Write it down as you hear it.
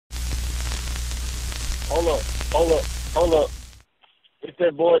Hold up. It's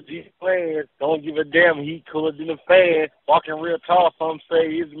that boy G-Planz. Don't give a damn. He cooler than a fan. Walking real tall, some say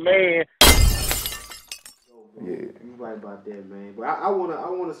he's a man. Yeah, you right about that, man. But I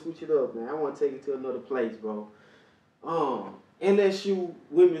wanna switch it up, man. I wanna take it to another place, bro. LSU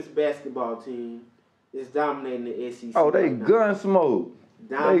Women's Basketball Team is dominating the SEC. Oh, they right gun smoke.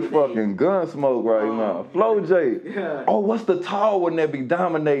 They fucking gun smoke right now. Flau'Jae. Yeah. Oh, what's the tall one that be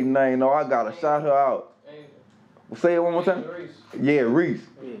dominating name? No, I gotta shout her out. Say it one more time. Yeah, Reese.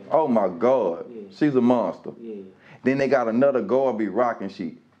 Yeah. Oh my God, Yeah. She's a monster. Yeah. Then they got another guard be rocking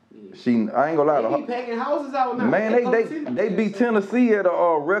shit. Yeah. I ain't gonna lie to her. They be packing houses out now. Man, they beat Tennessee at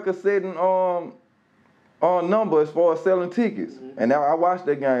a record-setting number as far as selling tickets. And now I watched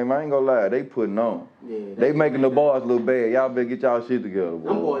that game. I ain't gonna lie, they putting on. Yeah, they making the bars look bad. Y'all better get y'all shit together,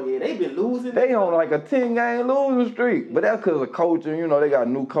 boy. Yeah, they been losing. They on like a 10-game losing streak, but that's because of coaching. You know, they got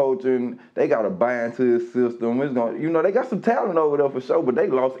new coaching. They got to buy into his system. It's gonna, you know, they got some talent over there for sure. But they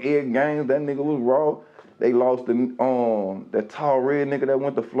lost 8 games. That nigga was raw. They lost that tall red nigga that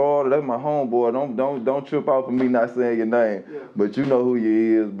went to Florida. That's my homeboy. Don't trip out for me not saying your name. Yeah. But you know who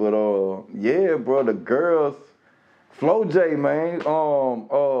you is. But yeah, bro, the girls, Flau'Jae, man.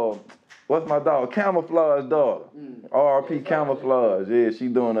 What's my dog? Camouflage daughter. RP Camouflage. Yeah, she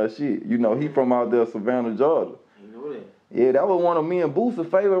doing her shit. You know, he from out there, Savannah, Georgia. You know that. Yeah, that was one of me and Boosie's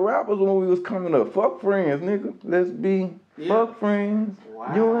favorite rappers when we was coming up. Fuck friends, nigga. Let's be fuck friends.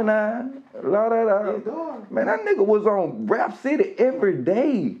 Wow. You and I. La da da. Man, that nigga was on Rap City every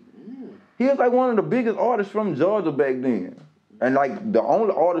day. He was like one of the biggest artists from Georgia back then. And like the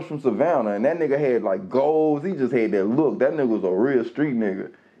only artist from Savannah. And that nigga had like goals. He just had that look. That nigga was a real street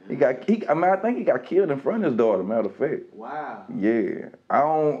nigga. I think he got killed in front of his daughter, matter of fact. Wow. Yeah. I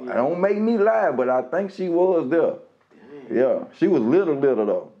don't make me lie, but I think she was there. Dang. Yeah. She was little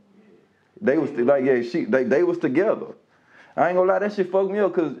though. They was like, they was together. I ain't gonna lie, that shit fucked me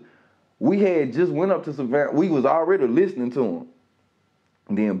up because we had just went up to Savannah. We was already listening to him.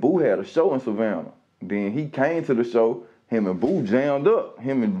 Then Boo had a show in Savannah. Then he came to the show. Him and Boo jammed up.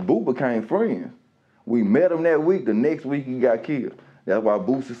 Him and Boo became friends. We met him that week. The next week he got killed. That's why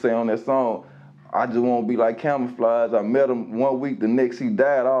Boosie say on that song, I just want to be like Camouflage. I met him one week. The next he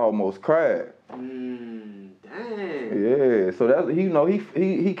died. I almost cried. Dang. Yeah. So that's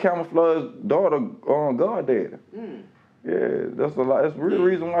he Camouflage's daughter on Goddaughter. Yeah, that's a lot. That's the real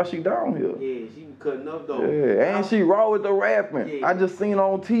reason why she down here. Yeah, she cutting up though. Yeah, and she raw with the rapping. Yeah. I just seen her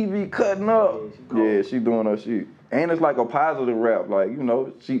on TV cutting up. Yeah, she doing her shit. And it's like a positive rap. Like, you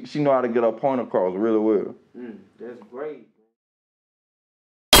know, she know how to get her point across really well. That's great.